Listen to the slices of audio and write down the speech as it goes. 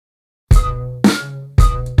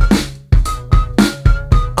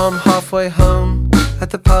I'm halfway home at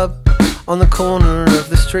the pub on the corner of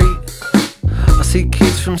the street. I see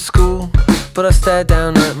kids from school, but I stare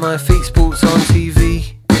down at my feet. Sports on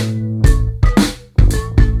TV,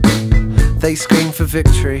 they scream for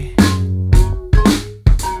victory.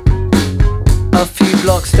 A few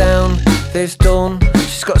blocks down, there's Dawn.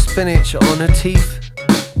 She's got spinach on her teeth.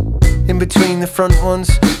 In between the front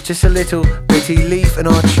ones, just a little bitty leaf. And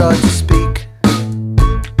I tried to speak,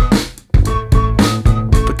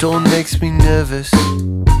 but Dawn makes me nervous.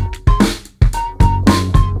 And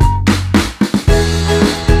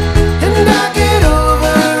I get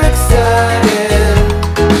overexcited,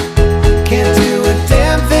 can't do a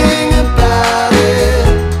damn thing about it.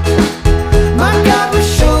 My God, we're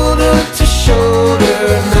shoulder to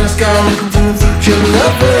shoulder, nice guy looking for a future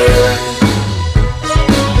lover.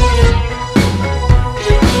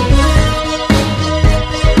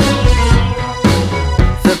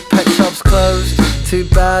 Too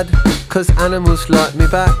bad, 'cause animals like me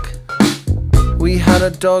back. We had a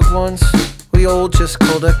dog once, we all just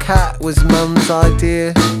called her Cat. Was Mum's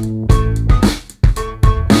idea.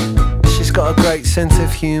 She's got a great sense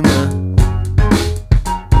of humour.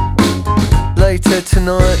 Later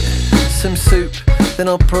tonight, some soup, then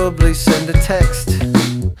I'll probably send a text.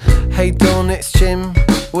 Hey Dawn, it's Jim,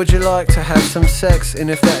 would you like to have some sex? And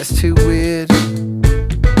if that's too weird,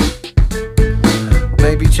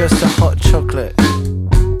 maybe just a hot chocolate.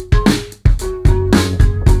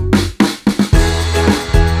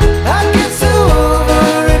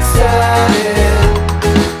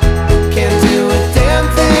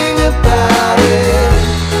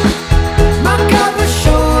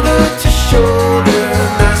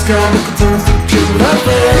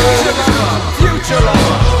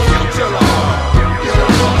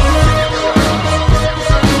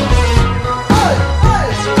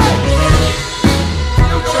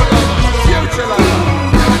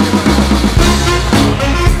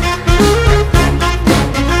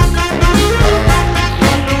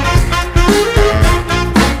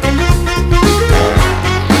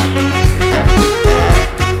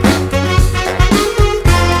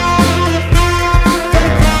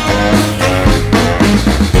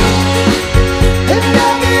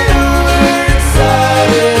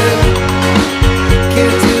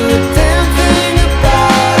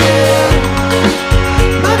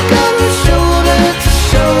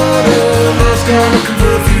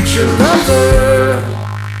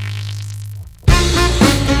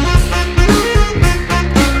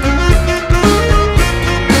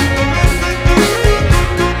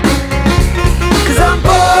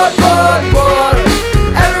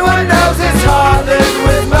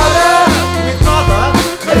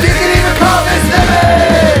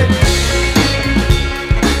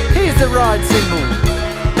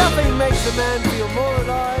 Nothing makes a man feel more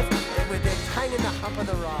alive than with his hanging the hump of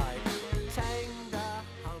the ride.